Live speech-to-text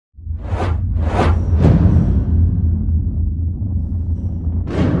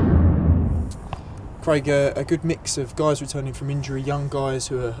Craig, a good mix of guys returning from injury, young guys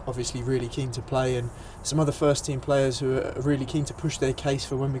who are obviously really keen to play, and some other first team players who are really keen to push their case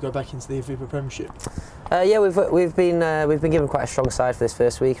for when we go back into the Aviva Premiership. Yeah, we've been given quite a strong side for this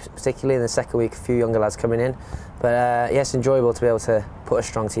first week, particularly in the second week. A few younger lads coming in, but yeah, it's enjoyable to be able to put a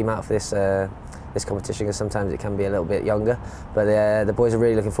strong team out for this competition, because sometimes it can be a little bit younger. But the boys are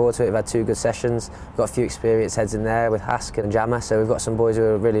really looking forward to it. We've had 2 good sessions. We've got a few experienced heads in there with Hask and Jammer, so we've got some boys who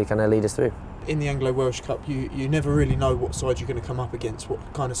are really kind of lead us through. In the Anglo Welsh Cup, you never really know what side you're going to come up against, what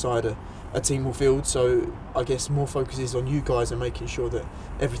kind of side a team will field, so I guess more focus is on you guys and making sure that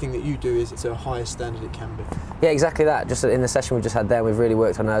everything that you do is to the highest standard it can be. Yeah, exactly that. Just in the session we just had there, we've really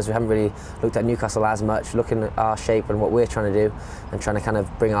worked on us. We haven't really looked at Newcastle as much, looking at our shape and what we're trying to do and trying to kind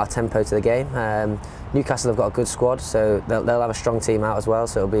of bring our tempo to the game. Newcastle have got a good squad, so they'll have a strong team out as well,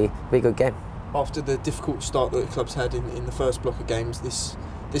 so it'll be a good game. After the difficult start that the club's had in the first block of games, this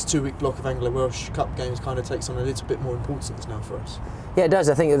 2-week block of Anglo Welsh Cup games kind of takes on a little bit more importance now for us. Yeah, it does.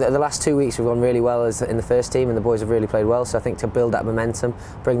 I think the last 2 weeks we've gone really well in the first team, and the boys have really played well. So I think to build that momentum,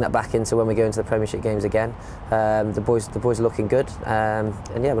 bring that back into when we go into the Premiership games again, the boys are looking good, and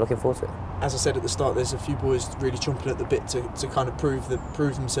yeah, we're looking forward to it. As I said at the start, there's a few boys really chomping at the bit to kind of prove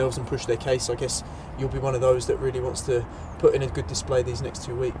themselves and push their case. I guess you'll be one of those that really wants to put in a good display these next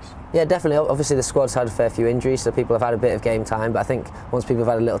 2 weeks. Yeah, definitely. Obviously the squad's had a fair few injuries, so people have had a bit of game time, but I think once people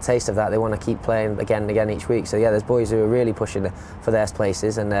have had a little taste of that, they want to keep playing again and again each week. So yeah, there's boys who are really pushing for their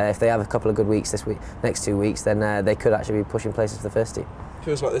places, and if they have a couple of good weeks this week, next 2 weeks, then they could actually be pushing places for the first team.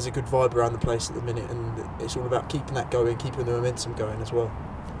 Feels like there's a good vibe around the place at the minute, and it's all about keeping that going, keeping the momentum going as well.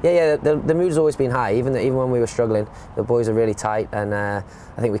 Yeah, the mood's always been high. Even when we were struggling, the boys are really tight, and I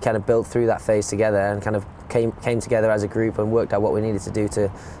think we kind of built through that phase together and kind of came together as a group and worked out what we needed to do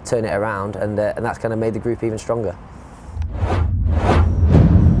to turn it around, and that's kind of made the group even stronger.